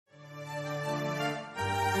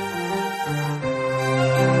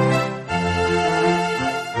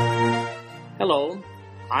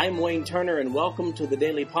I'm Wayne Turner, and welcome to the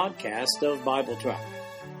daily podcast of Bible Track.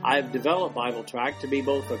 I've developed Bible Track to be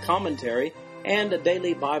both a commentary and a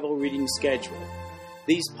daily Bible reading schedule.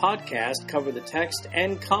 These podcasts cover the text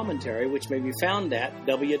and commentary, which may be found at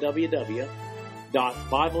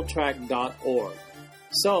www.bibletrack.org.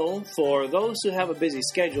 So, for those who have a busy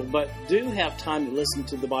schedule but do have time to listen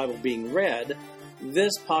to the Bible being read,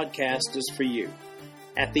 this podcast is for you.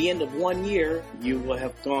 At the end of 1 year, you will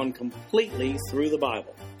have gone completely through the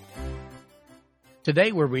Bible.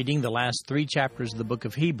 Today we're reading the last 3 chapters of the book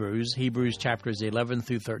of Hebrews, Hebrews chapters 11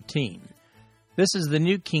 through 13. This is the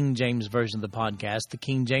New King James Version of the podcast. The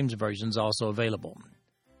King James Version is also available.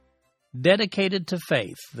 Dedicated to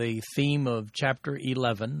faith, the theme of chapter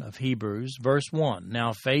 11 of Hebrews, verse 1.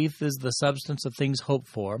 Now faith is the substance of things hoped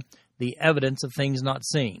for, the evidence of things not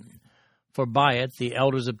seen. For by it the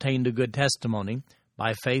elders obtained a good testimony.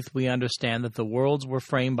 By faith we understand that the worlds were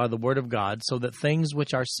framed by the word of God, so that things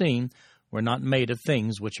which are seen were not made of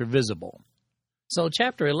things which are visible. So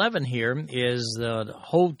chapter 11 here is the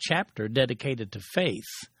whole chapter dedicated to faith.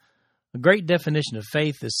 A great definition of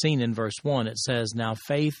faith is seen in verse 1. It says, Now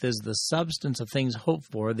faith is the substance of things hoped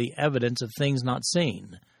for, the evidence of things not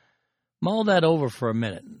seen. Mull that over for a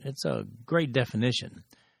minute. It's a great definition.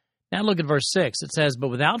 Now look at verse 6. It says, But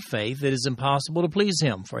without faith it is impossible to please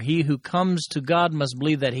him, for he who comes to God must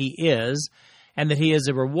believe that he is, and that he is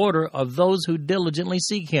a rewarder of those who diligently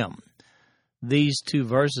seek him. These 2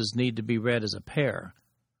 verses need to be read as a pair.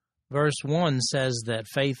 Verse 1 says that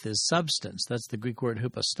faith is substance. That's the Greek word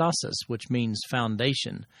hypostasis, which means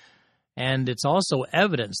foundation. And it's also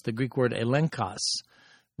evidence, the Greek word elenkos.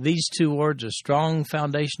 These 2 words are strong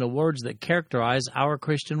foundational words that characterize our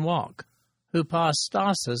Christian walk.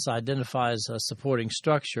 Hypostasis identifies a supporting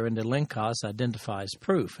structure, and elenkos identifies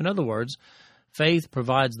proof. In other words, faith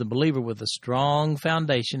provides the believer with a strong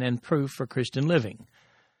foundation and proof for Christian living.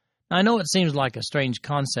 Now, I know it seems like a strange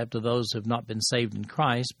concept to those who have not been saved in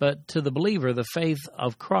Christ, but to the believer, the faith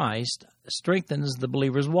of Christ strengthens the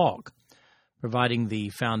believer's walk, providing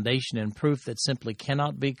the foundation and proof that simply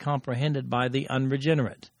cannot be comprehended by the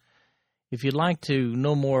unregenerate. If you'd like to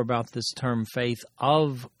know more about this term faith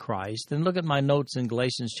of Christ, then look at my notes in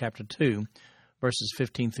Galatians chapter 2, verses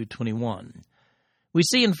 15 through 21. We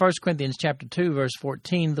see in 1 Corinthians chapter 2, verse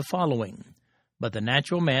 14, the following, But the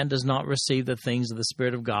natural man does not receive the things of the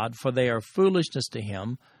Spirit of God, for they are foolishness to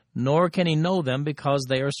him, nor can he know them because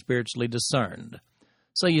they are spiritually discerned.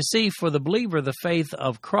 So you see, for the believer, the faith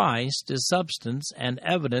of Christ is substance and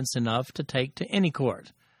evidence enough to take to any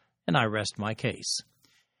court. And I rest my case.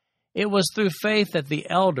 It was through faith that the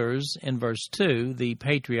elders, in verse 2, the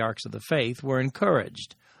patriarchs of the faith, were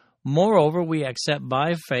encouraged. Moreover, we accept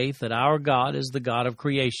by faith that our God is the God of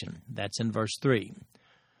creation. That's in verse 3.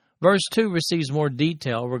 Verse 2 receives more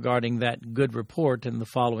detail regarding that good report in the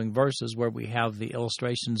following verses, where we have the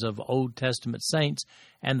illustrations of Old Testament saints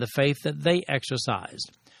and the faith that they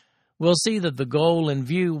exercised. We'll see that the goal in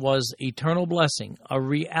view was eternal blessing, a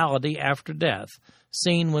reality after death,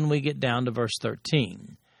 seen when we get down to verse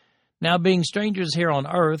 13. Now, being strangers here on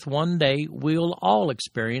earth, one day we'll all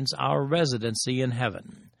experience our residency in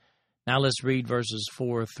heaven. Now let's read verses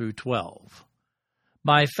 4 through 12.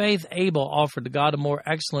 By faith Abel offered to God a more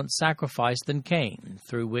excellent sacrifice than Cain,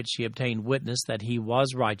 through which he obtained witness that he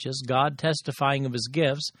was righteous, God testifying of his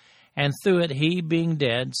gifts, and through it he, being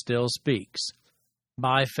dead, still speaks.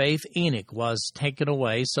 By faith Enoch was taken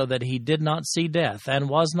away so that he did not see death, and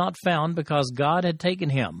was not found because God had taken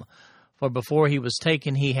him. For before he was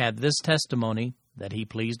taken, he had this testimony, that he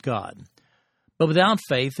pleased God. But without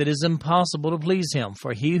faith it is impossible to please him,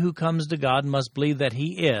 for he who comes to God must believe that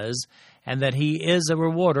he is, and that he is a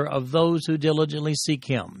rewarder of those who diligently seek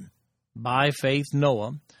him. By faith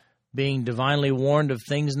Noah, being divinely warned of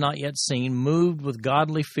things not yet seen, moved with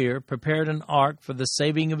godly fear, prepared an ark for the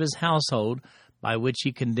saving of his household, by which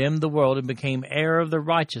he condemned the world and became heir of the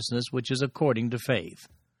righteousness which is according to faith.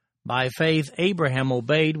 By faith Abraham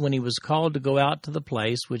obeyed when he was called to go out to the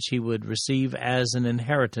place which he would receive as an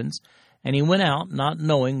inheritance, and he went out not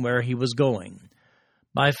knowing where he was going.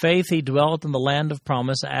 By faith he dwelt in the land of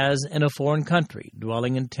promise as in a foreign country,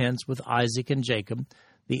 dwelling in tents with Isaac and Jacob,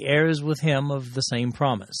 the heirs with him of the same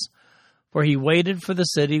promise. For he waited for the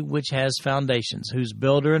city which has foundations, whose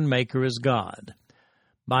builder and maker is God.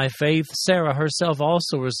 By faith Sarah herself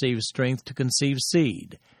also received strength to conceive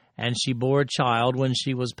seed, and she bore a child when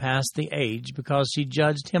she was past the age, because she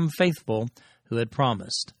judged him faithful who had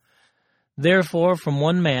promised. Therefore from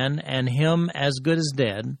one man, and him as good as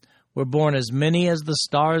dead, were born as many as the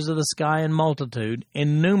stars of the sky in multitude,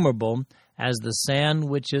 innumerable as the sand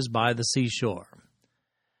which is by the seashore.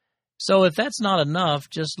 So if that's not enough,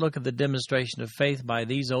 just look at the demonstration of faith by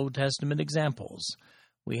these Old Testament examples.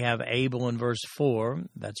 We have Abel in verse 4,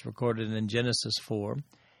 that's recorded in Genesis 4.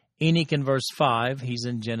 Enoch in verse 5, he's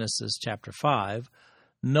in Genesis chapter 5.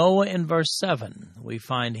 Noah in verse 7, we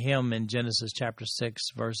find him in Genesis chapter 6,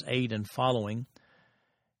 verse 8 and following.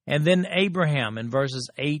 And then Abraham in verses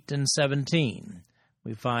 8 and 17.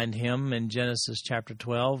 We find him in Genesis chapter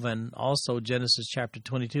 12 and also Genesis chapter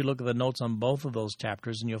 22. Look at the notes on both of those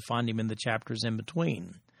chapters, and you'll find him in the chapters in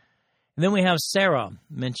between. And then we have Sarah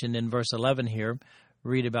mentioned in verse 11 here.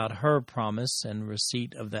 Read about her promise and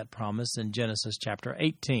receipt of that promise in Genesis chapter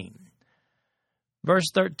 18. Verse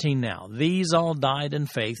 13 now, these all died in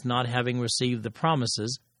faith, not having received the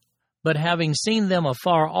promises, but having seen them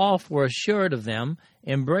afar off, were assured of them,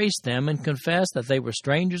 embraced them, and confessed that they were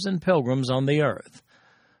strangers and pilgrims on the earth.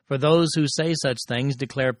 For those who say such things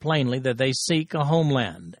declare plainly that they seek a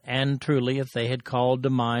homeland, and truly if they had called to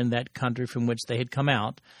mind that country from which they had come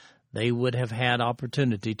out, they would have had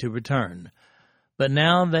opportunity to return. But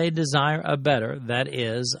now they desire a better, that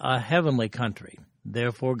is, a heavenly country.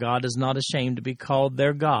 Therefore God is not ashamed to be called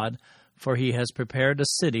their God, for he has prepared a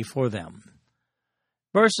city for them.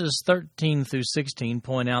 Verses 13 through 16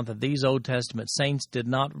 point out that these Old Testament saints did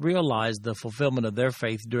not realize the fulfillment of their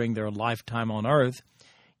faith during their lifetime on earth,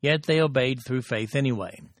 yet they obeyed through faith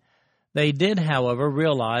anyway. They did, however,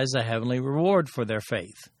 realize a heavenly reward for their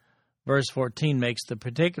faith. Verse 14 makes the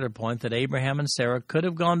particular point that Abraham and Sarah could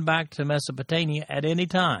have gone back to Mesopotamia at any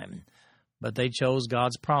time, but they chose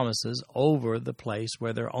God's promises over the place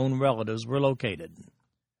where their own relatives were located.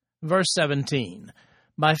 Verse 17,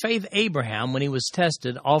 by faith Abraham, when he was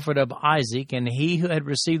tested, offered up Isaac, and he who had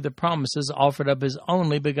received the promises offered up his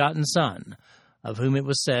only begotten son, of whom it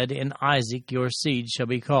was said, in Isaac your seed shall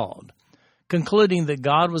be called, concluding that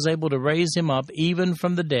God was able to raise him up even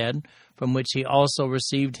from the dead, from which he also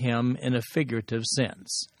received him in a figurative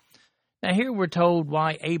sense. Now here we're told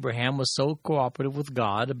why Abraham was so cooperative with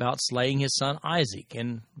God about slaying his son Isaac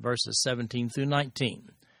in verses 17 through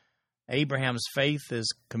 19. Abraham's faith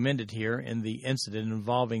is commended here in the incident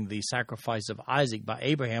involving the sacrifice of Isaac by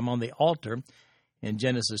Abraham on the altar in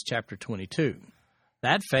Genesis chapter 22.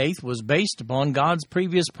 That faith was based upon God's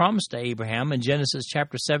previous promise to Abraham in Genesis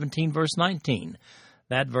chapter 17, verse 19.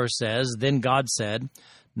 That verse says, then God said,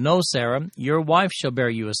 no, Sarah, your wife shall bear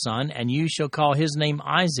you a son, and you shall call his name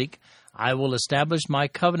Isaac. I will establish my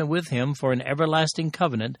covenant with him for an everlasting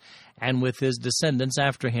covenant, and with his descendants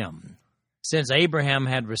after him. Since Abraham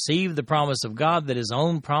had received the promise of God that his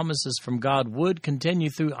own promises from God would continue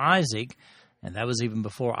through Isaac, and that was even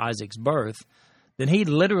before Isaac's birth, then he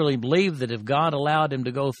literally believed that if God allowed him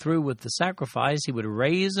to go through with the sacrifice, he would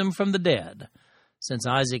raise him from the dead. Since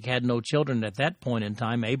Isaac had no children at that point in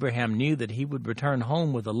time, Abraham knew that he would return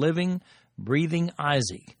home with a living, breathing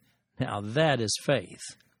Isaac. Now that is faith.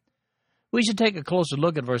 We should take a closer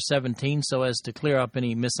look at verse 17 so as to clear up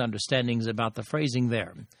any misunderstandings about the phrasing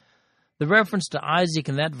there. The reference to Isaac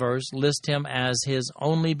in that verse lists him as his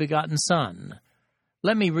only begotten son.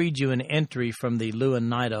 Let me read you an entry from the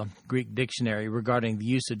Louan-Nida Greek dictionary regarding the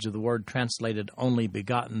usage of the word translated only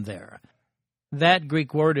begotten there. That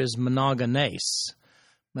Greek word is monogenes.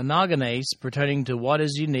 Monogenes pertaining to what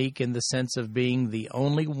is unique in the sense of being the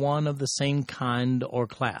only one of the same kind or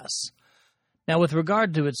class. Now, with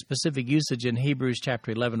regard to its specific usage in Hebrews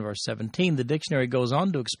chapter 11, verse 17, the dictionary goes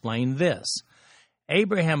on to explain this.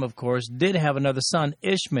 Abraham, of course, did have another son,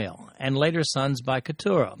 Ishmael, and later sons by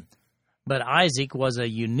Keturah. But Isaac was a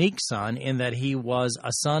unique son in that he was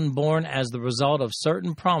a son born as the result of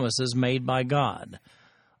certain promises made by God.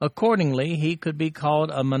 Accordingly, he could be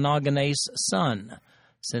called a monogenes son,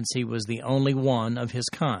 since he was the only one of his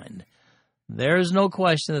kind. There is no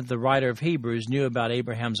question that the writer of Hebrews knew about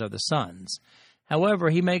Abraham's other sons. However,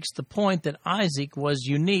 he makes the point that Isaac was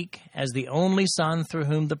unique as the only son through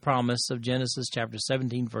whom the promise of Genesis chapter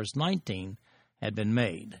 17, verse 19 had been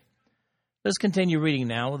made. Let's continue reading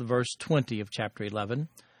now with verse 20 of chapter 11.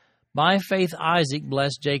 By faith Isaac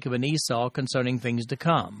blessed Jacob and Esau concerning things to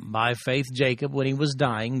come. By faith Jacob, when he was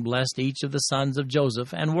dying, blessed each of the sons of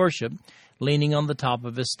Joseph and worshipped, leaning on the top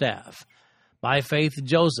of his staff. By faith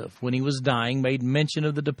Joseph, when he was dying, made mention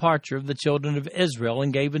of the departure of the children of Israel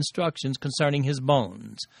and gave instructions concerning his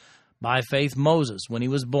bones. By faith Moses, when he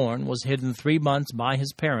was born, was hidden 3 months by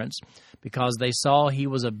his parents, because they saw he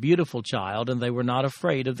was a beautiful child, and they were not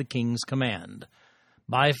afraid of the king's command.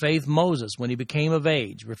 By faith Moses, when he became of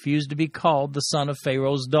age, refused to be called the son of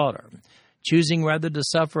Pharaoh's daughter, choosing rather to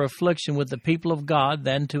suffer affliction with the people of God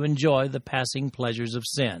than to enjoy the passing pleasures of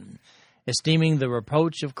sin, esteeming the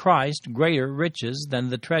reproach of Christ greater riches than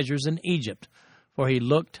the treasures in Egypt, for he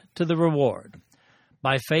looked to the reward.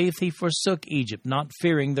 By faith he forsook Egypt, not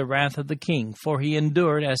fearing the wrath of the king, for he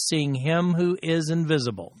endured as seeing him who is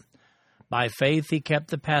invisible. By faith he kept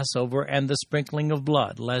the Passover and the sprinkling of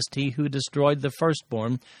blood, lest he who destroyed the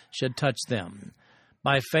firstborn should touch them.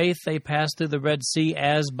 By faith they passed through the Red Sea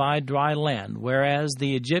as by dry land, whereas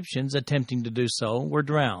the Egyptians, attempting to do so, were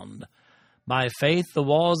drowned. By faith the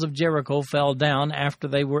walls of Jericho fell down after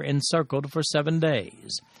they were encircled for 7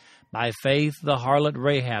 days. By faith the harlot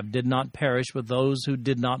Rahab did not perish with those who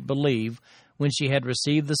did not believe, when she had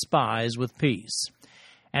received the spies with peace.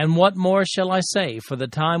 And what more shall I say? For the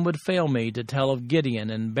time would fail me to tell of Gideon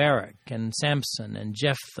and Barak and Samson and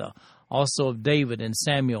Jephthah, also of David and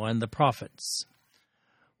Samuel and the prophets.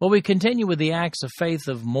 Well, we continue with the acts of faith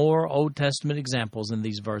of more Old Testament examples in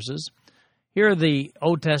these verses. Here are the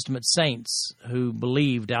Old Testament saints who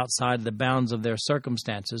believed outside the bounds of their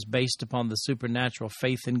circumstances based upon the supernatural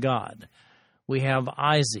faith in God. We have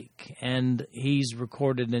Isaac, and he's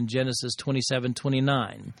recorded in Genesis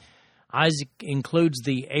 27:29. Isaac includes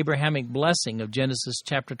the Abrahamic blessing of Genesis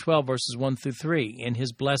chapter 12, verses 1 through 3, in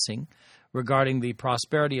his blessing regarding the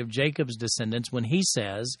prosperity of Jacob's descendants when he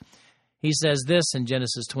says this in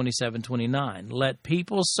Genesis 27:29, "Let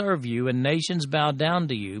people serve you and nations bow down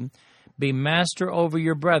to you. Be master over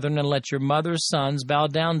your brethren, and let your mother's sons bow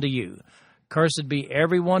down to you. Cursed be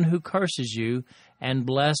everyone who curses you, and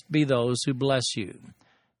blessed be those who bless you."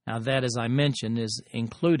 Now that, as I mentioned, is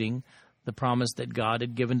including the promise that God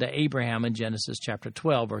had given to Abraham in Genesis chapter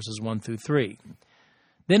 12, verses 1 through 3.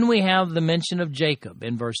 Then we have the mention of Jacob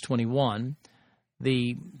in verse 21.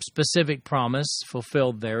 The specific promise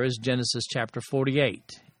fulfilled there is Genesis chapter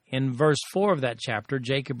 48. In verse 4 of that chapter,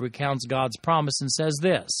 Jacob recounts God's promise and says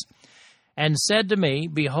this, "And said to me,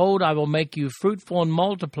 Behold, I will make you fruitful and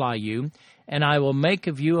multiply you, and I will make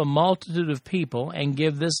of you a multitude of people, and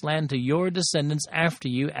give this land to your descendants after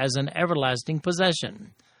you as an everlasting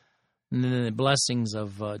possession." And then the blessings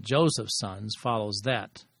of Joseph's sons follows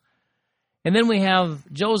that. And then we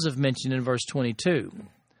have Joseph mentioned in verse 22.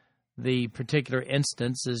 The particular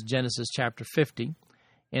instance is Genesis chapter 50.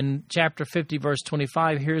 In chapter 50, verse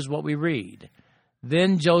 25, here's what we read.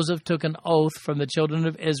 "Then Joseph took an oath from the children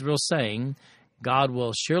of Israel, saying, God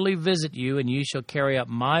will surely visit you, and you shall carry up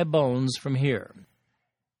my bones from here."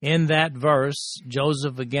 In that verse,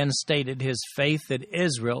 Joseph again stated his faith that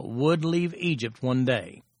Israel would leave Egypt one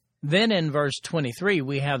day. Then in verse 23,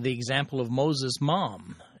 we have the example of Moses'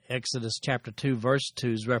 mom. Exodus chapter 2, verse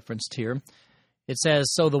 2 is referenced here. It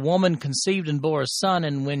says, "So the woman conceived and bore a son,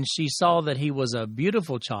 and when she saw that he was a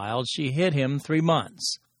beautiful child, she hid him 3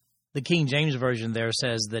 months." The King James Version there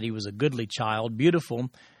says that he was a goodly child.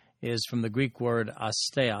 Beautiful is from the Greek word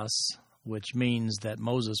asteos, which means that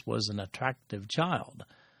Moses was an attractive child.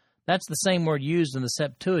 That's the same word used in the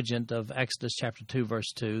Septuagint of Exodus chapter 2,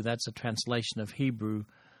 verse 2. That's a translation of Hebrew,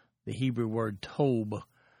 the Hebrew word tob,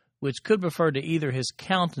 which could refer to either his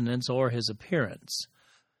countenance or his appearance.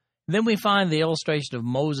 Then we find the illustration of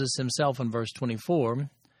Moses himself in verse 24.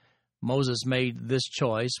 Moses made this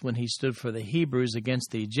choice when he stood for the Hebrews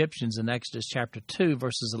against the Egyptians in Exodus chapter 2,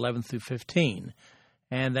 verses 11 through 15.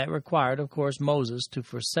 And that required, of course, Moses to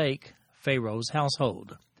forsake Pharaoh's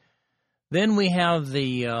household. Then we have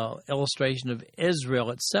the illustration of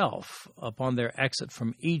Israel itself upon their exit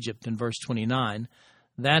from Egypt in verse 29.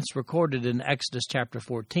 That's recorded in Exodus chapter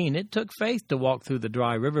 14. It took faith to walk through the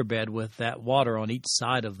dry riverbed with that water on each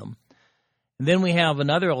side of them. And then we have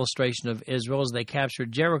another illustration of Israel as they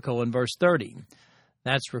captured Jericho in verse 30.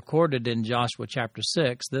 That's recorded in Joshua chapter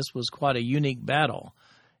 6. This was quite a unique battle.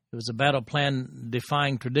 It was a battle plan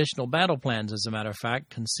defying traditional battle plans, as a matter of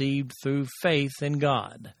fact, conceived through faith in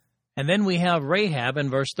God. And then we have Rahab in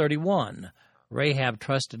verse 31. Rahab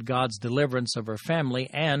trusted God's deliverance of her family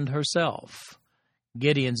and herself.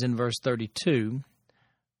 Gideon's in verse 32.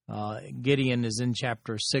 Gideon is in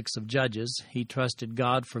chapter 6 of Judges. He trusted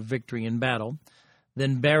God for victory in battle.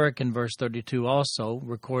 Then Barak in verse 32 also,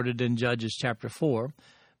 recorded in Judges chapter 4.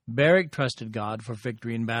 Barak trusted God for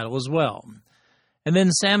victory in battle as well. And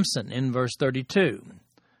then Samson in verse 32.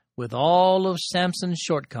 With all of Samson's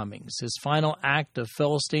shortcomings, his final act of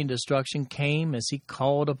Philistine destruction came as he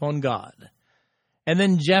called upon God. And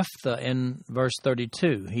then Jephthah in verse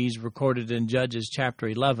 32. He's recorded in Judges chapter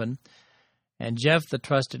 11. And Jephthah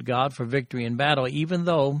trusted God for victory in battle, even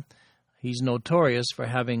though he's notorious for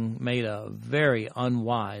having made a very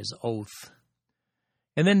unwise oath.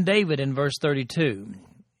 And then David in verse 32.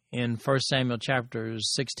 In 1 Samuel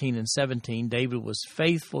chapters 16 and 17, David was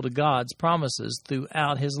faithful to God's promises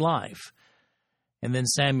throughout his life. And then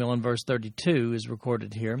Samuel in verse 32 is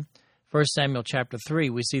recorded here. 1 Samuel chapter 3,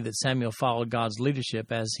 we see that Samuel followed God's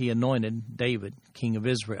leadership as he anointed David, king of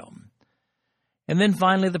Israel. And then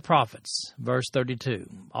finally the prophets, verse 32.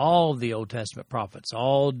 All the Old Testament prophets,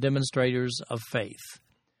 all demonstrators of faith.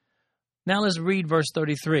 Now let's read verse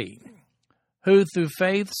 33. Who through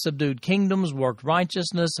faith subdued kingdoms, worked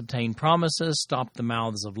righteousness, obtained promises, stopped the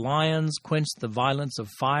mouths of lions, quenched the violence of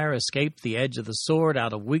fire, escaped the edge of the sword,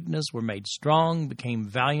 out of weakness were made strong, became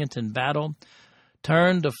valiant in battle,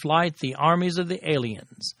 turned to flight the armies of the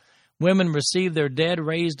aliens. Women received their dead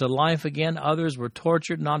raised to life again. Others were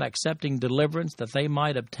tortured, not accepting deliverance, that they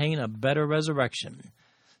might obtain a better resurrection.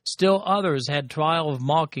 Still others had trial of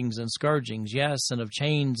mockings and scourgings, yes, and of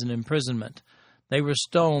chains and imprisonment. They were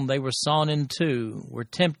stoned, they were sawn in two, were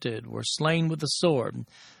tempted, were slain with the sword.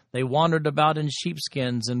 They wandered about in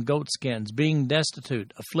sheepskins and goatskins, being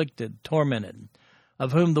destitute, afflicted, tormented,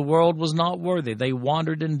 of whom the world was not worthy. They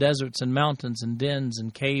wandered in deserts and mountains and dens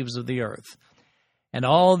and caves of the earth. And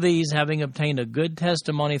all these, having obtained a good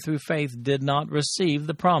testimony through faith, did not receive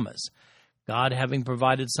the promise, God having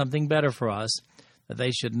provided something better for us, that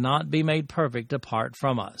they should not be made perfect apart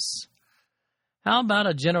from us. How about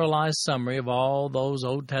a generalized summary of all those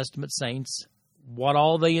Old Testament saints, what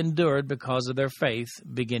all they endured because of their faith,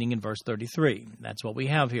 beginning in verse 33? That's what we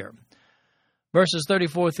have here. Verses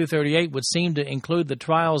 34 through 38 would seem to include the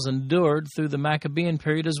trials endured through the Maccabean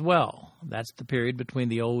period as well. That's the period between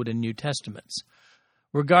the Old and New Testaments.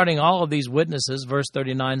 Regarding all of these witnesses, verse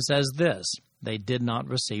 39 says this: they did not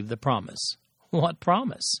receive the promise. What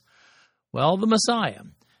promise? Well, the Messiah.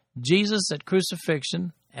 Jesus at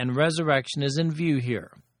crucifixion and resurrection is in view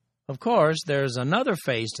here. Of course, there's another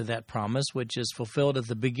phase to that promise which is fulfilled at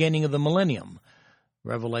the beginning of the millennium.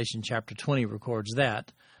 Revelation chapter 20 records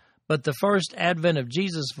that. But the first advent of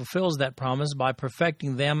Jesus fulfills that promise by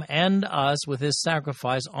perfecting them and us with his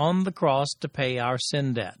sacrifice on the cross to pay our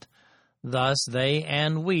sin debt. Thus they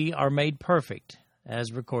and we are made perfect,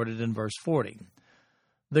 as recorded in verse 40.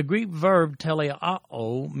 The Greek verb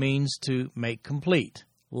teleao means to make complete.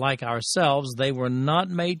 Like ourselves, they were not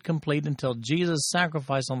made complete until Jesus'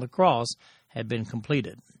 sacrifice on the cross had been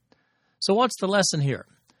completed. So what's the lesson here?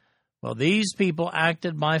 Well, these people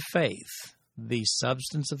acted by faith, the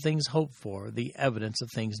substance of things hoped for, the evidence of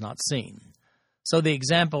things not seen. So the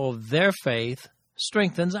example of their faith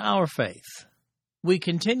strengthens our faith. We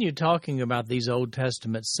continue talking about these Old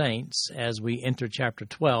Testament saints as we enter chapter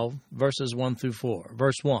 12, verses 1 through 4.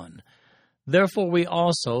 Verse 1, Therefore we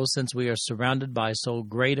also, since we are surrounded by so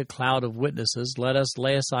great a cloud of witnesses, let us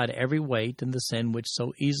lay aside every weight and the sin which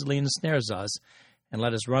so easily ensnares us, and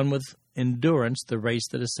let us run with endurance the race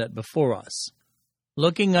that is set before us.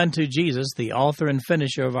 Looking unto Jesus, the author and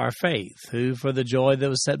finisher of our faith, who for the joy that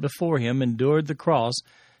was set before him endured the cross,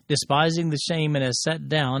 despising the shame, and has sat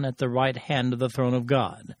down at the right hand of the throne of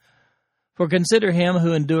God. For consider him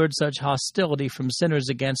who endured such hostility from sinners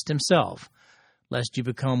against himself, lest you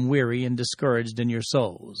become weary and discouraged in your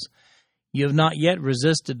souls. You have not yet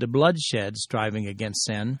resisted to bloodshed, striving against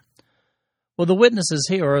sin. Well, the witnesses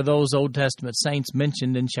here are those Old Testament saints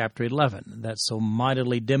mentioned in chapter 11 that so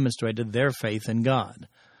mightily demonstrated their faith in God.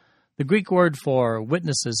 The Greek word for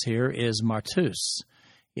witnesses here is martus.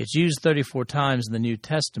 It's used 34 times in the New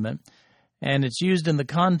Testament, and it's used in the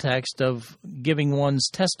context of giving one's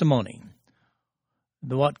testimony.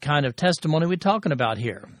 What kind of testimony are we talking about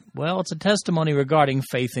here? Well, it's a testimony regarding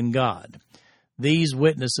faith in God. These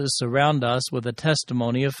witnesses surround us with a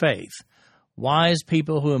testimony of faith. Wise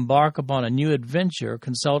people who embark upon a new adventure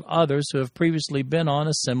consult others who have previously been on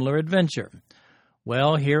a similar adventure.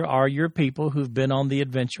 Well, here are your people who've been on the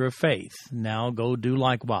adventure of faith. Now go do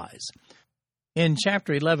likewise. In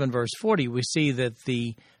chapter 11, verse 40, we see that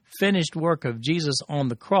the finished work of Jesus on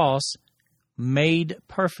the cross made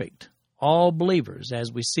perfect all believers,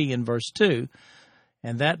 as we see in verse 2.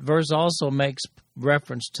 And that verse also makes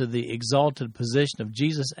reference to the exalted position of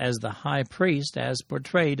Jesus as the high priest as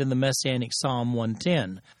portrayed in the Messianic Psalm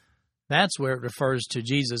 110. That's where it refers to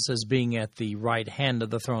Jesus as being at the right hand of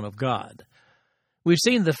the throne of God. We've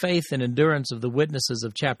seen the faith and endurance of the witnesses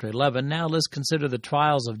of chapter 11. Now let's consider the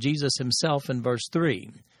trials of Jesus himself in verse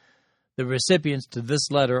 3. The recipients to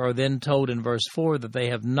this letter are then told in verse 4 that they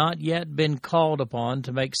have not yet been called upon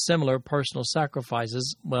to make similar personal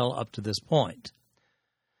sacrifices, well, up to this point.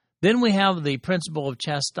 Then we have the principle of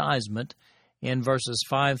chastisement in verses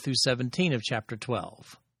 5 through 17 of chapter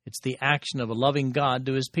 12. It's the action of a loving God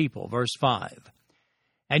to his people. Verse 5.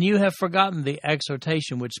 And you have forgotten the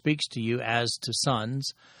exhortation which speaks to you as to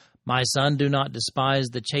sons. My son, do not despise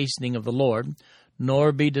the chastening of the Lord,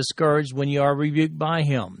 nor be discouraged when you are rebuked by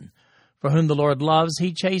him. For whom the Lord loves,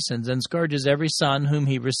 he chastens, and scourges every son whom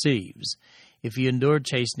he receives. If you endure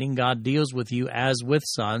chastening, God deals with you as with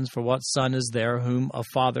sons, for what son is there whom a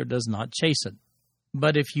father does not chasten?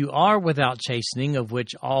 But if you are without chastening, of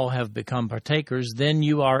which all have become partakers, then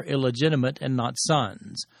you are illegitimate and not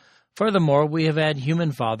sons. Furthermore, we have had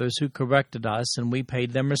human fathers who corrected us, and we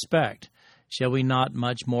paid them respect. Shall we not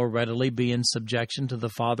much more readily be in subjection to the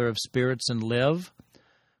Father of spirits and live?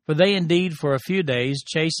 For they indeed for a few days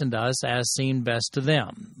chastened us as seemed best to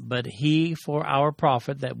them, but he for our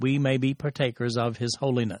profit, that we may be partakers of his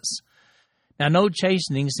holiness. Now no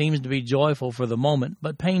chastening seems to be joyful for the moment,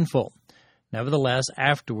 but painful. Nevertheless,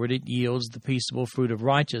 afterward it yields the peaceable fruit of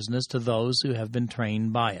righteousness to those who have been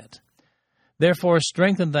trained by it. Therefore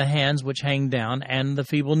strengthen the hands which hang down and the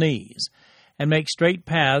feeble knees, and make straight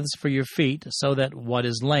paths for your feet, so that what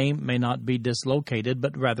is lame may not be dislocated,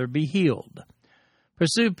 but rather be healed.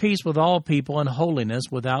 Pursue peace with all people and holiness,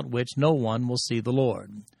 without which no one will see the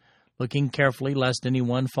Lord. Looking carefully lest any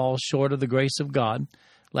one fall short of the grace of God,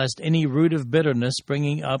 lest any root of bitterness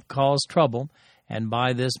springing up cause trouble, and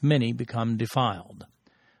by this many become defiled.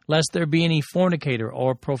 Lest there be any fornicator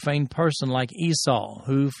or profane person like Esau,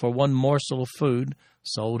 who for one morsel of food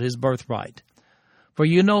sold his birthright. For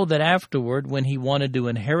you know that afterward, when he wanted to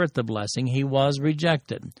inherit the blessing, he was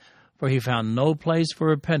rejected, for he found no place for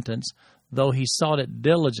repentance, though he sought it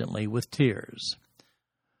diligently with tears.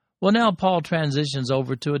 Well, now Paul transitions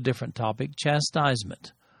over to a different topic,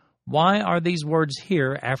 chastisement. Why are these words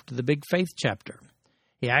here after the big faith chapter?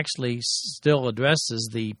 He actually still addresses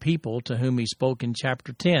the people to whom he spoke in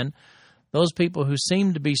chapter 10, those people who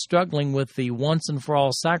seem to be struggling with the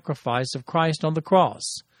once-and-for-all sacrifice of Christ on the cross.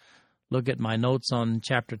 Look at my notes on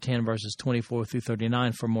chapter 10, verses 24 through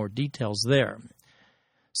 39 for more details there.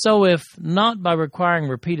 So if not by requiring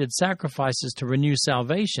repeated sacrifices to renew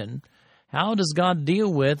salvation, how does God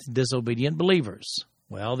deal with disobedient believers?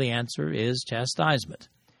 Well, the answer is chastisement.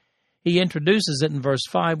 He introduces it in verse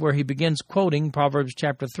 5, where he begins quoting Proverbs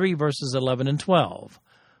chapter 3, verses 11 and 12.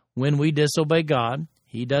 When we disobey God,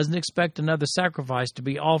 he doesn't expect another sacrifice to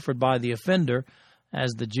be offered by the offender,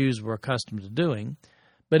 as the Jews were accustomed to doing,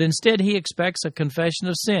 but instead he expects a confession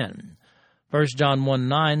of sin. 1 John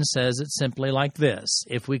 1:9 says it simply like this: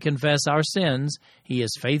 If we confess our sins, he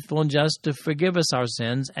is faithful and just to forgive us our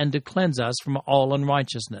sins and to cleanse us from all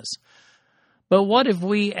unrighteousness. But what if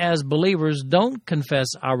we as believers don't confess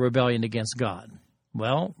our rebellion against God?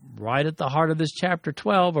 Well, right at the heart of this chapter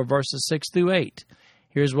 12 are verses 6 through 8.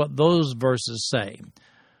 Here's what those verses say.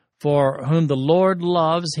 For whom the Lord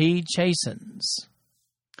loves, he chastens.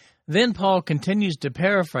 Then Paul continues to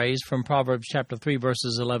paraphrase from Proverbs chapter 3,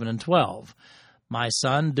 verses 11 and 12. My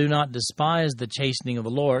son, do not despise the chastening of the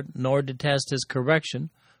Lord, nor detest his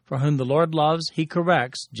correction. For whom the Lord loves, he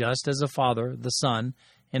corrects, just as a father the son,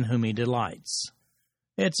 in whom he delights.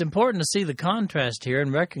 It's important to see the contrast here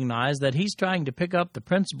and recognize that he's trying to pick up the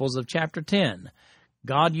principles of chapter 10.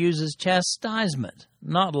 God uses chastisement,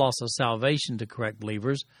 not loss of salvation, to correct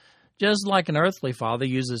believers, just like an earthly father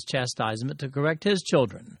uses chastisement to correct his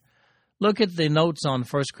children. Look at the notes on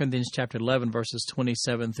 1 Corinthians chapter 11, verses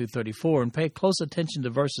 27 through 34, and pay close attention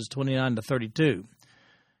to verses 29 to 32.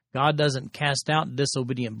 God doesn't cast out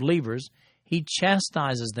disobedient believers. He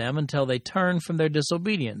chastises them until they turn from their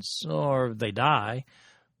disobedience, or they die,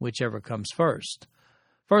 whichever comes first.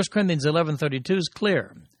 1 Corinthians 11:32 is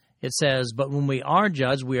clear. It says, But when we are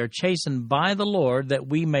judged, we are chastened by the Lord, that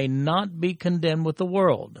we may not be condemned with the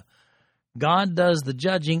world. God does the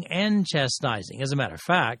judging and chastising. As a matter of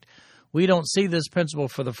fact, we don't see this principle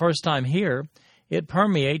for the first time here. It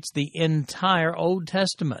permeates the entire Old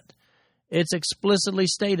Testament. It's explicitly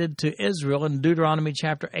stated to Israel in Deuteronomy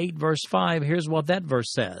chapter 8, verse 5. Here's what that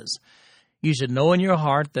verse says. You should know in your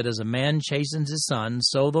heart that as a man chastens his son,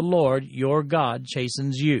 so the Lord, your God,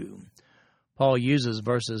 chastens you. Paul uses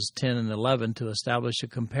verses 10 and 11 to establish a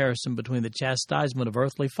comparison between the chastisement of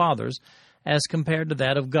earthly fathers as compared to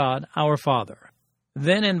that of God, our Father.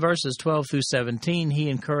 Then in verses 12 through 17, he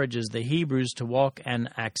encourages the Hebrews to walk an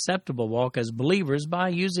acceptable walk as believers by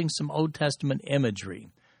using some Old Testament imagery,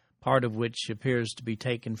 part of which appears to be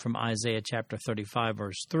taken from Isaiah chapter 35,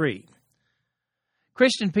 verse 3.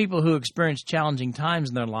 Christian people who experience challenging times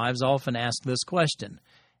in their lives often ask this question,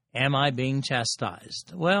 am I being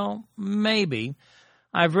chastised? Well, maybe.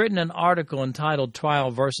 I've written an article entitled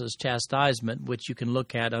Trial versus Chastisement, which you can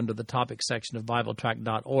look at under the topic section of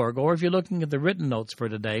BibleTrack.org, or if you're looking at the written notes for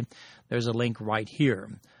today, there's a link right here.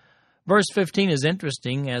 Verse 15 is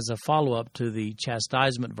interesting as a follow-up to the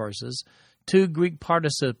chastisement verses. Two Greek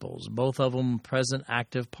participles, both of them present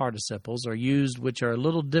active participles, are used, which are a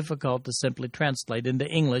little difficult to simply translate into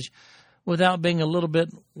English without being a little bit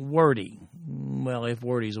wordy. Well, if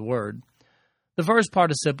wordy is a word. The first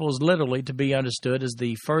participle is literally to be understood as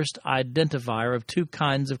the first identifier of two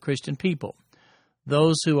kinds of Christian people.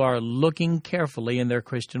 those who are looking carefully in their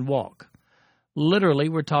Christian walk. Literally,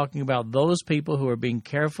 we're talking about those people who are being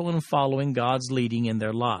careful in following God's leading in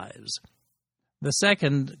their lives. The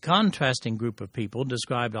second contrasting group of people,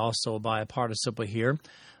 described also by a participle here,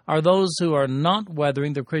 are those who are not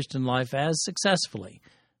weathering the Christian life as successfully,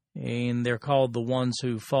 and they're called the ones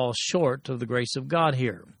who fall short of the grace of God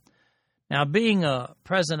here. Now, being a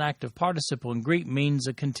present active participle in Greek means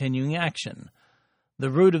a continuing action. The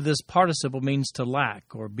root of this participle means to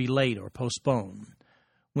lack or be late or postpone.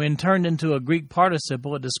 When turned into a Greek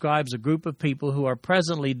participle, it describes a group of people who are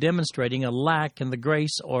presently demonstrating a lack in the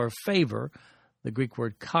grace or favor, the Greek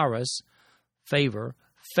word charis, favor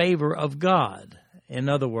of God. In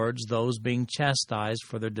other words, those being chastised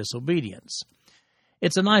for their disobedience.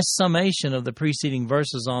 It's a nice summation of the preceding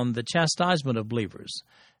verses on the chastisement of believers,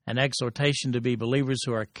 an exhortation to be believers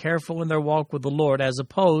who are careful in their walk with the Lord as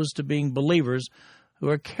opposed to being believers who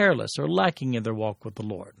are careless or lacking in their walk with the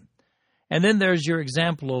Lord. And then there's your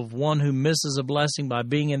example of one who misses a blessing by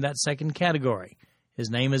being in that second category. His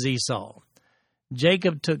name is Esau.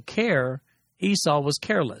 Jacob took care, Esau was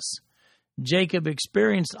careless. Jacob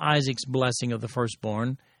experienced Isaac's blessing of the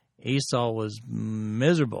firstborn. Esau was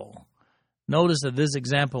miserable. Notice that this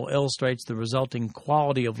example illustrates the resulting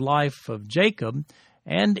quality of life of Jacob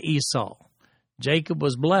and Esau. Jacob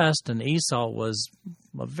was blessed, and Esau was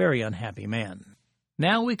a very unhappy man.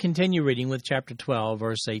 Now we continue reading with chapter 12,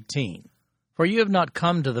 verse 18. For you have not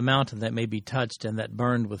come to the mountain that may be touched and that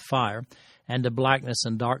burned with fire, and to blackness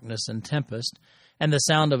and darkness and tempest, and the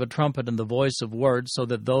sound of a trumpet and the voice of words, so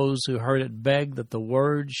that those who heard it begged that the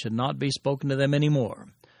word should not be spoken to them any more.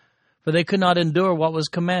 For they could not endure what was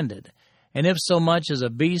commanded. And if so much as a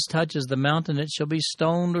beast touches the mountain, it shall be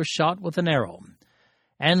stoned or shot with an arrow.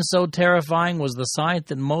 And so terrifying was the sight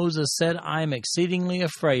that Moses said, I am exceedingly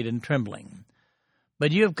afraid and trembling.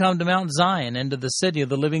 But you have come to Mount Zion, and to the city of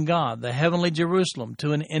the living God, the heavenly Jerusalem,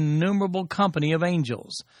 to an innumerable company of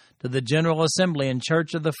angels, to the general assembly and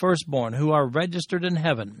church of the firstborn, who are registered in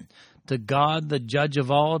heaven, to God the judge of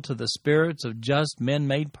all, to the spirits of just men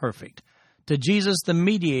made perfect, to Jesus the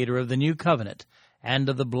mediator of the new covenant, and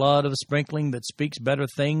to the blood of sprinkling that speaks better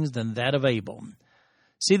things than that of Abel.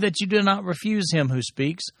 See that you do not refuse him who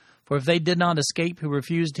speaks, for if they did not escape who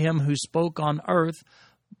refused him who spoke on earth,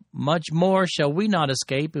 much more shall we not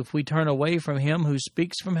escape if we turn away from him who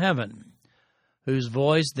speaks from heaven, whose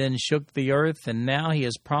voice then shook the earth, and now he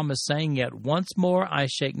has promised, saying, Yet once more I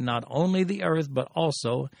shake not only the earth, but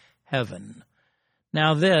also heaven.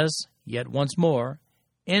 Now this, yet once more,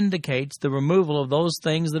 indicates the removal of those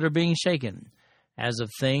things that are being shaken, as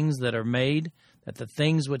of things that are made, that the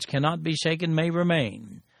things which cannot be shaken may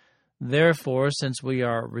remain. Therefore, since we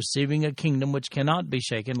are receiving a kingdom which cannot be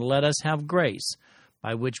shaken, let us have grace,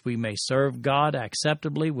 by which we may serve God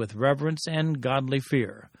acceptably with reverence and godly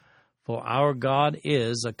fear. For our God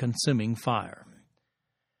is a consuming fire.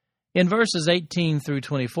 In verses 18 through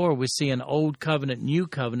 24, we see an Old Covenant, New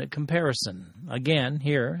Covenant comparison. Again,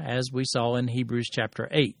 here, as we saw in Hebrews chapter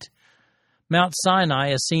 8. Mount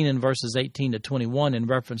Sinai is seen in verses 18 to 21 in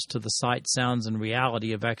reference to the sight, sounds, and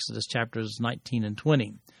reality of Exodus chapters 19 and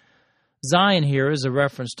 20. Zion here is a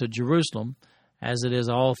reference to Jerusalem, as it is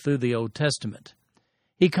all through the Old Testament.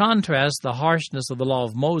 He contrasts the harshness of the law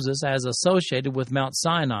of Moses as associated with Mount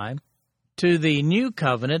Sinai to the New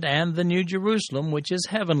Covenant and the New Jerusalem, which is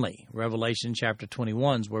heavenly. Revelation chapter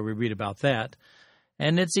 21 is where we read about that.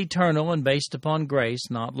 And it's eternal and based upon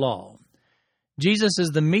grace, not law. Jesus is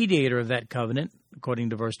the mediator of that covenant,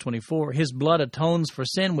 according to verse 24. His blood atones for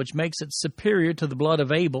sin, which makes it superior to the blood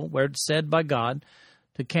of Abel, where it's said by God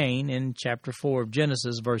to Cain in chapter 4 of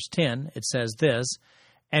Genesis, verse 10. It says this,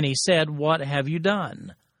 And he said, What have you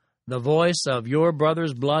done? The voice of your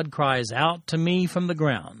brother's blood cries out to me from the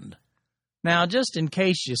ground. Now, just in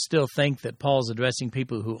case you still think that Paul's addressing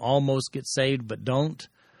people who almost get saved but don't,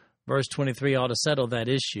 verse 23 ought to settle that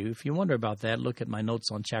issue. If you wonder about that, look at my notes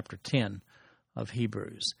on chapter 10 of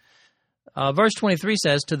Hebrews. Verse 23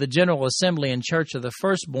 says, To the general assembly and church of the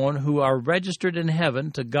firstborn who are registered in heaven,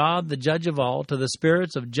 to God the judge of all, to the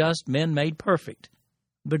spirits of just men made perfect.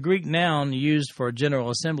 The Greek noun used for general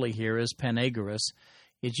assembly here is panagoras.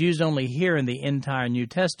 It's used only here in the entire New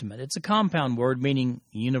Testament. It's a compound word meaning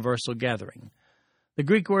universal gathering. The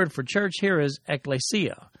Greek word for church here is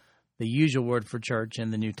ekklesia, the usual word for church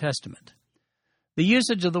in the New Testament. The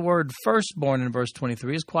usage of the word firstborn in verse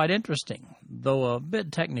 23 is quite interesting, though a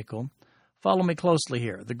bit technical. Follow me closely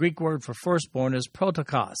here. The Greek word for firstborn is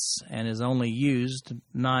protokos and is only used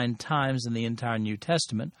 9 times in the entire New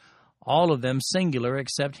Testament, all of them singular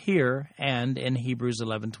except here and in Hebrews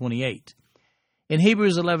 11:28. In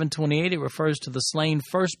Hebrews 11:28, it refers to the slain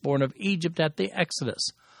firstborn of Egypt at the Exodus.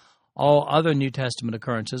 All other New Testament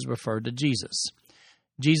occurrences refer to Jesus.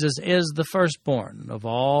 Jesus is the firstborn of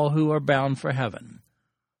all who are bound for heaven.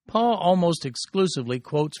 Paul almost exclusively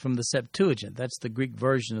quotes from the Septuagint. That's the Greek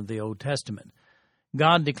version of the Old Testament.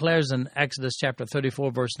 God declares in Exodus chapter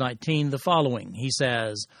 34, verse 19, the following. He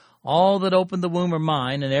says, "All that open the womb are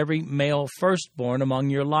mine, and every male firstborn among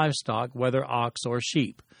your livestock, whether ox or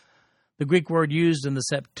sheep." The Greek word used in the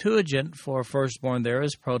Septuagint for firstborn there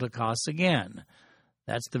is protokos again.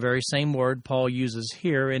 That's the very same word Paul uses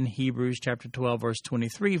here in Hebrews chapter 12, verse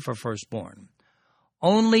 23 for firstborn.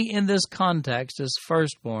 Only in this context is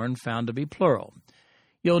firstborn found to be plural.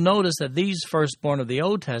 You'll notice that these firstborn of the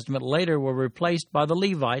Old Testament later were replaced by the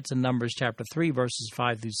Levites in Numbers chapter 3, verses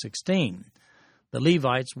 5 through 16. The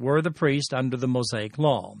Levites were the priests under the Mosaic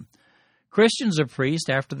law. Christians are priests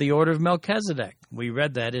after the order of Melchizedek. We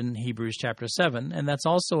read that in Hebrews chapter 7, and that's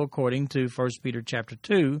also according to 1 Peter chapter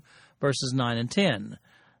 2, verses 9 and 10.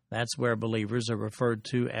 That's where believers are referred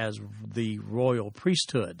to as the royal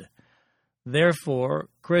priesthood. Therefore,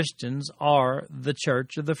 Christians are the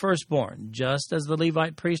church of the firstborn, just as the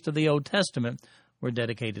Levite priests of the Old Testament were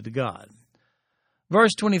dedicated to God.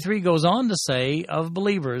 Verse 23 goes on to say of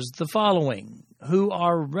believers the following, who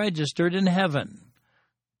are registered in heaven.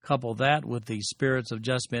 Couple that with the spirits of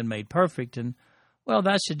just men made perfect, and, well,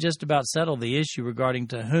 that should just about settle the issue regarding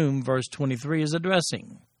to whom verse 23 is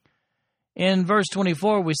addressing. In verse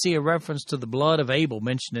 24, we see a reference to the blood of Abel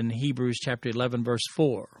mentioned in Hebrews chapter 11, verse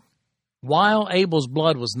 4. While Abel's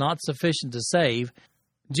blood was not sufficient to save,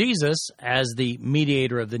 Jesus, as the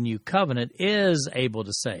mediator of the new covenant, is able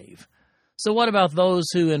to save. So what about those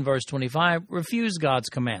who, in verse 25, refuse God's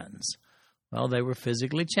commands? Well, they were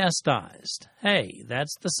physically chastised. Hey,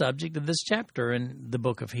 that's the subject of this chapter in the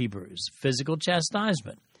book of Hebrews, physical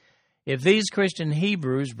chastisement. If these Christian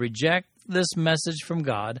Hebrews reject this message from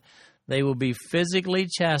God, they will be physically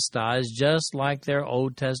chastised just like their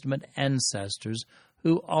Old Testament ancestors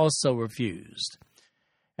who also refused.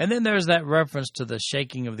 And then there's that reference to the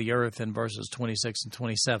shaking of the earth in verses 26 and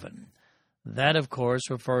 27. That, of course,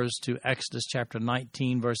 refers to Exodus chapter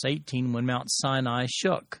 19, verse 18, when Mount Sinai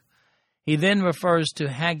shook. He then refers to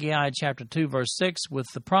Haggai chapter 2, verse 6, with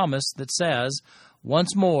the promise that says,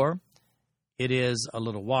 "Once more, it is a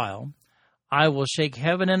little while, I will shake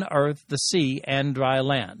heaven and earth, the sea, and dry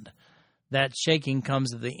land." That shaking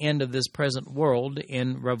comes at the end of this present world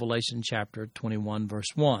in Revelation chapter 21,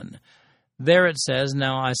 verse 1. There it says,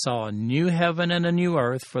 "Now I saw a new heaven and a new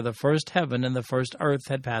earth, for the first heaven and the first earth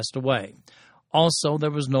had passed away. Also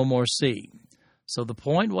there was no more sea." So the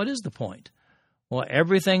point, what is the point? Well,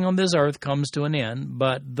 everything on this earth comes to an end,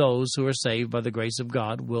 but those who are saved by the grace of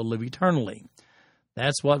God will live eternally.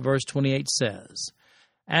 That's what verse 28 says.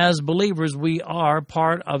 As believers, we are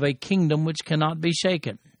part of a kingdom which cannot be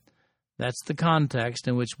shaken. That's the context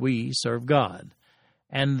in which we serve God.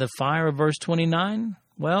 And the fire of verse 29?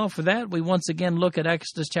 Well, for that, we once again look at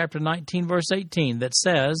Exodus chapter 19, verse 18, that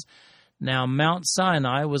says, "Now Mount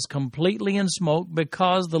Sinai was completely in smoke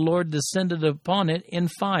because the Lord descended upon it in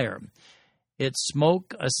fire. Its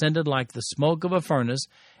smoke ascended like the smoke of a furnace,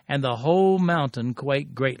 and the whole mountain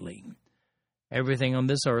quaked greatly." Everything on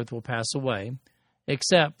this earth will pass away,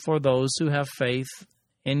 except for those who have faith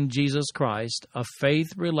in Jesus Christ, a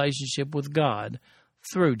faith relationship with God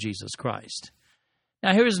through Jesus Christ.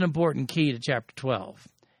 Now, here's an important key to chapter 12.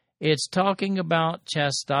 It's talking about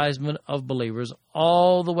chastisement of believers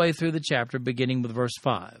all the way through the chapter, beginning with verse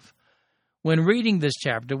 5. When reading this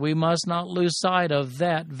chapter, we must not lose sight of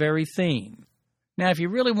that very theme. Now, if you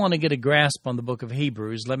really want to get a grasp on the book of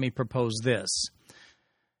Hebrews, let me propose this.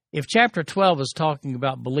 If chapter 12 is talking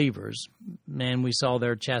about believers, and we saw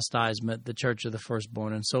their chastisement, the church of the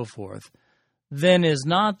firstborn, and so forth, then is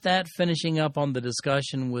not that finishing up on the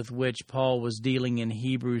discussion with which Paul was dealing in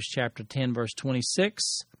Hebrews chapter 10, verse 26?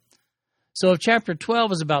 So if chapter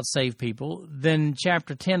 12 is about saved people, then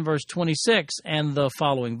chapter 10, verse 26, and the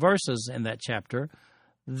following verses in that chapter,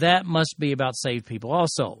 that must be about saved people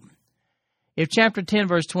also. If chapter 10,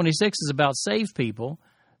 verse 26 is about saved people,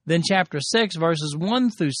 then chapter 6, verses 1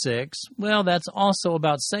 through 6, well, that's also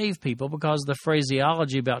about saved people because the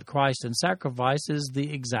phraseology about Christ and sacrifice is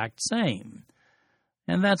the exact same.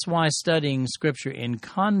 And that's why studying Scripture in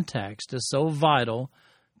context is so vital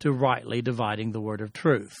to rightly dividing the word of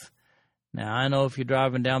truth. Now, I know if you're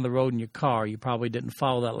driving down the road in your car, you probably didn't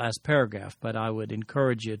follow that last paragraph, but I would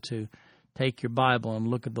encourage you to take your Bible and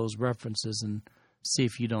look at those references and see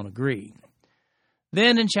if you don't agree.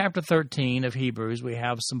 Then in chapter 13 of Hebrews, we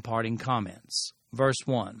have some parting comments. Verse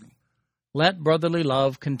 1, "Let brotherly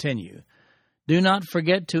love continue. Do not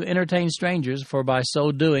forget to entertain strangers, for by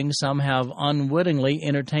so doing some have unwittingly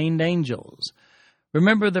entertained angels.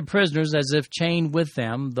 Remember the prisoners as if chained with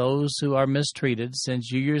them, those who are mistreated, since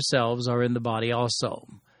you yourselves are in the body also.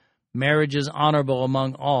 Marriage is honorable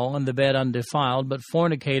among all, and the bed undefiled, but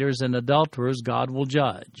fornicators and adulterers God will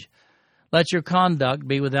judge. Let your conduct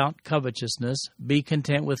be without covetousness. Be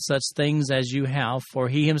content with such things as you have, for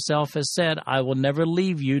he himself has said, I will never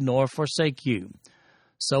leave you nor forsake you.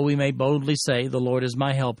 So we may boldly say, the Lord is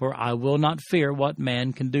my helper. I will not fear what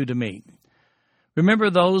man can do to me.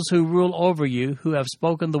 Remember those who rule over you, who have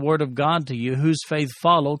spoken the word of God to you, whose faith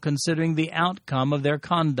follow, considering the outcome of their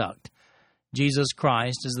conduct. Jesus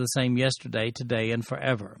Christ is the same yesterday, today, and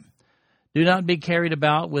forever. Do not be carried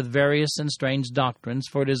about with various and strange doctrines,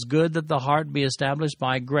 for it is good that the heart be established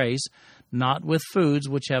by grace, not with foods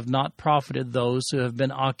which have not profited those who have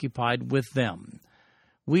been occupied with them.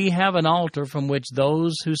 We have an altar from which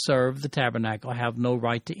those who serve the tabernacle have no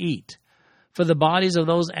right to eat. For the bodies of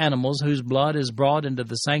those animals whose blood is brought into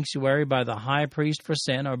the sanctuary by the high priest for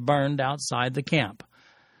sin are burned outside the camp.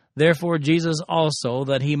 Therefore Jesus also,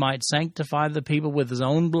 that he might sanctify the people with his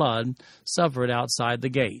own blood, suffered outside the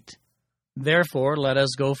gate. Therefore let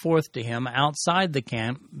us go forth to him outside the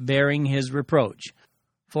camp, bearing his reproach.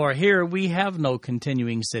 For here we have no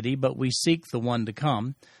continuing city, but we seek the one to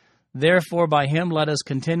come. Therefore by him let us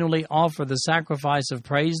continually offer the sacrifice of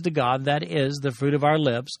praise to God, that is, the fruit of our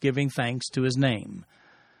lips, giving thanks to his name.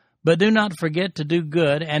 But do not forget to do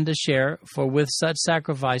good and to share, for with such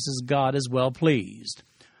sacrifices God is well pleased.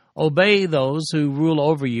 Obey those who rule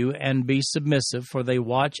over you, and be submissive, for they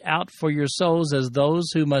watch out for your souls as those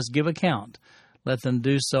who must give account. Let them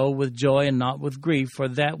do so with joy and not with grief, for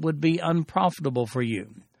that would be unprofitable for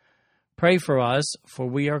you. Pray for us, for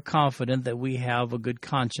we are confident that we have a good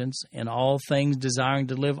conscience, in all things desiring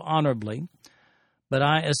to live honorably. But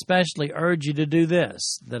I especially urge you to do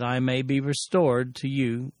this, that I may be restored to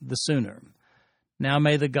you the sooner. Now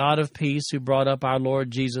may the God of peace, who brought up our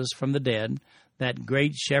Lord Jesus from the dead, that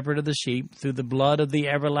great shepherd of the sheep, through the blood of the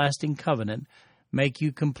everlasting covenant, make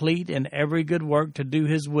you complete in every good work to do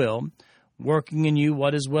his will, working in you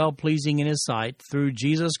what is well-pleasing in his sight, through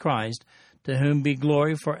Jesus Christ, to whom be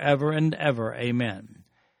glory forever and ever. Amen.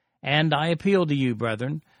 And I appeal to you,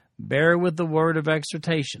 brethren, bear with the word of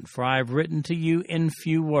exhortation, for I have written to you in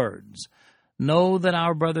few words. Know that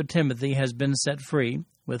our brother Timothy has been set free,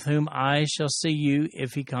 with whom I shall see you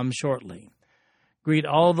if he comes shortly. Greet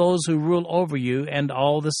all those who rule over you and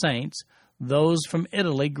all the saints. Those from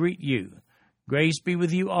Italy greet you. Grace be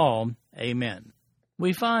with you all. Amen.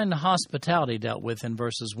 We find hospitality dealt with in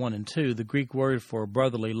verses 1 and 2. The Greek word for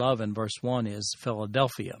brotherly love in verse 1 is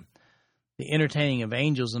Philadelphia. The entertaining of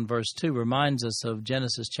angels in verse 2 reminds us of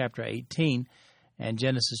Genesis chapter 18 and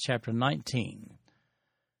Genesis chapter 19.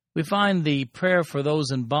 We find the prayer for those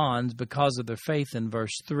in bonds because of their faith in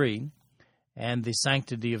verse 3, and the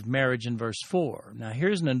sanctity of marriage in verse 4. Now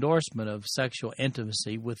here's an endorsement of sexual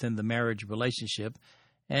intimacy within the marriage relationship,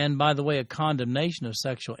 and, by the way, a condemnation of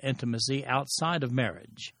sexual intimacy outside of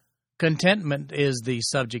marriage. Contentment is the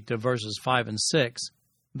subject of verses 5 and 6.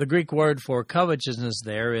 The Greek word for covetousness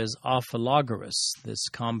there is aphilogoros. This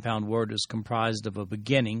compound word is comprised of a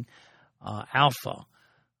beginning, alpha,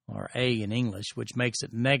 or A in English, which makes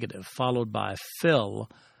it negative, followed by phil,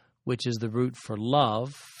 which is the root for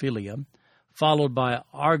love, philia, followed by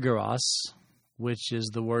argyros, which is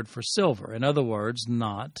the word for silver. In other words,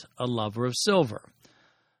 not a lover of silver.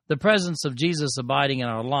 The presence of Jesus abiding in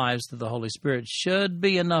our lives through the Holy Spirit should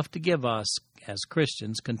be enough to give us, as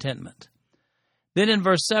Christians, contentment. Then in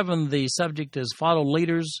verse 7, the subject is follow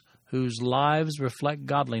leaders whose lives reflect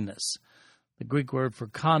godliness. The Greek word for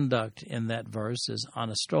conduct in that verse is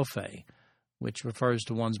anastrophe, which refers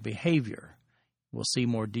to one's behavior. We'll see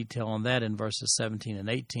more detail on that in verses 17 and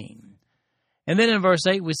 18. And then in verse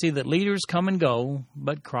 8, we see that leaders come and go,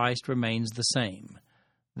 but Christ remains the same.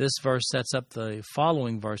 This verse sets up the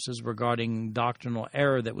following verses regarding doctrinal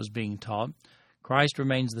error that was being taught. Christ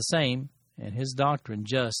remains the same, and his doctrine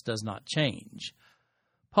just does not change.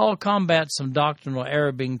 Paul combats some doctrinal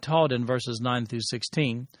error being taught in verses 9 through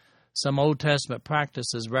 16. Some Old Testament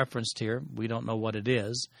practice is referenced here. We don't know what it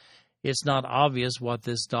is. It's not obvious what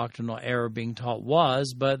this doctrinal error being taught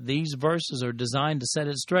was, but these verses are designed to set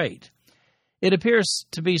it straight. It appears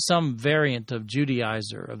to be some variant of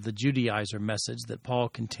the Judaizer message that Paul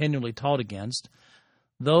continually taught against.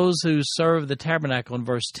 Those who serve the tabernacle in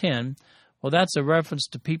verse 10, well, that's a reference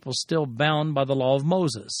to people still bound by the law of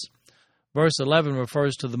Moses. Verse 11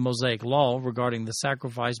 refers to the Mosaic law regarding the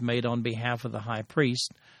sacrifice made on behalf of the high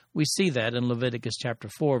priest. We see that in Leviticus chapter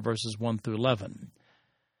 4, verses 1 through 11.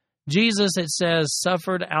 Jesus, it says,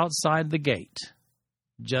 suffered outside the gate,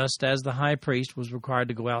 just as the high priest was required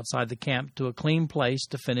to go outside the camp to a clean place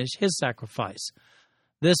to finish his sacrifice.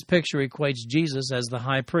 This picture equates Jesus as the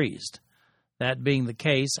high priest. That being the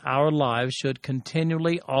case, our lives should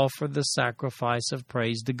continually offer the sacrifice of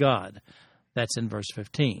praise to God. That's in verse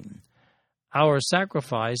 15. Our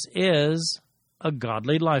sacrifice is a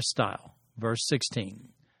godly lifestyle. Verse 16.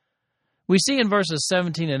 We see in verses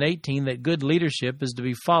 17 and 18 that good leadership is to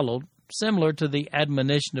be followed, similar to the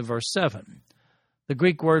admonition of verse 7. The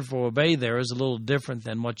Greek word for obey there is a little different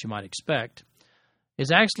than what you might expect.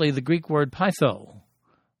 It's actually the Greek word pytho,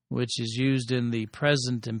 which is used in the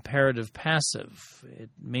present imperative passive. It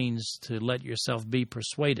means to let yourself be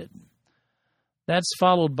persuaded. That's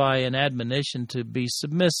followed by an admonition to be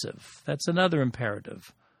submissive. That's another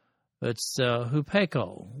imperative. It's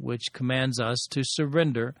hupeko, which commands us to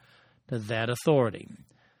surrender to that authority.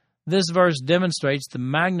 This verse demonstrates the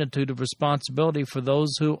magnitude of responsibility for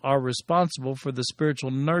those who are responsible for the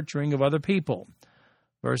spiritual nurturing of other people.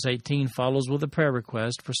 Verse 18 follows with a prayer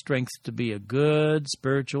request for strength to be a good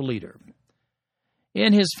spiritual leader.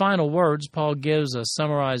 In his final words, Paul gives a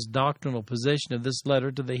summarized doctrinal position of this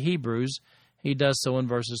letter to the Hebrews. He does so in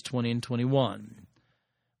verses 20 and 21.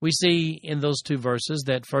 We see in those two verses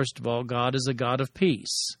that, first of all, God is a God of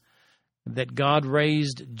peace, that God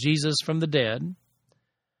raised Jesus from the dead,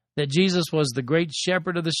 that Jesus was the great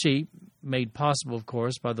shepherd of the sheep, made possible, of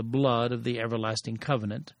course, by the blood of the everlasting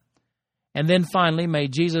covenant. And then finally, may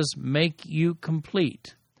Jesus make you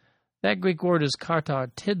complete. That Greek word is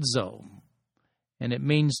katartidzo, and it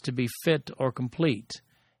means to be fit or complete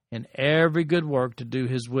in every good work to do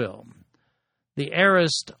his will. The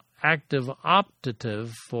aorist active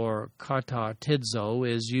optative for katartidzo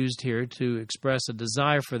is used here to express a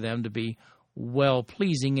desire for them to be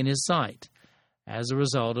well-pleasing in his sight as a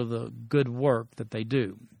result of the good work that they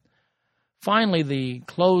do. Finally, the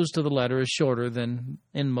close to the letter is shorter than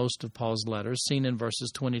in most of Paul's letters, seen in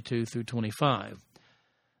verses 22 through 25.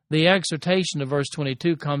 The exhortation of verse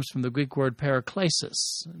 22 comes from the Greek word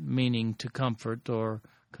paraklesis, meaning to comfort or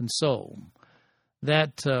console.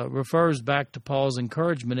 That refers back to Paul's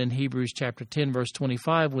encouragement in Hebrews chapter 10, verse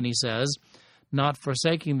 25, when he says, not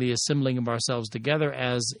forsaking the assembling of ourselves together,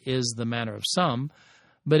 as is the manner of some,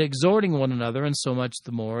 but exhorting one another, and so much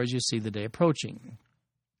the more as you see the day approaching.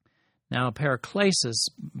 Now, paraklesis,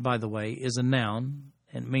 by the way, is a noun,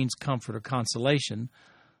 and it means comfort or consolation.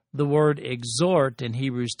 The word exhort in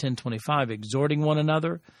Hebrews 10:25, exhorting one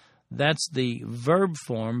another, that's the verb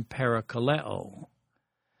form parakaleo.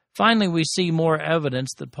 Finally, we see more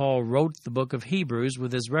evidence that Paul wrote the book of Hebrews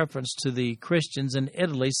with his reference to the Christians in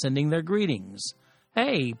Italy sending their greetings.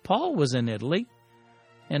 Hey, Paul was in Italy.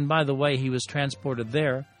 And by the way, he was transported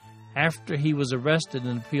there after he was arrested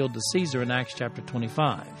and appealed to Caesar in Acts chapter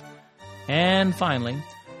 25. And finally,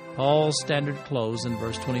 Paul's standard close in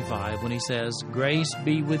verse 25 when he says, grace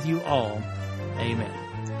be with you all. Amen.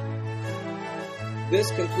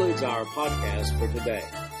 This concludes our podcast for today.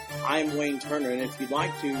 I'm Wayne Turner, and if you'd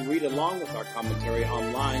like to read along with our commentary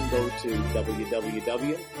online, go to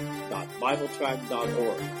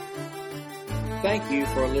www.bibletrack.org. Thank you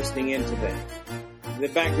for listening in today. The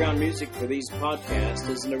background music for these podcasts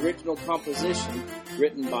is an original composition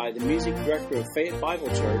written by the music director of Fayette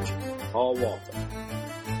Bible Church, Paul Walton.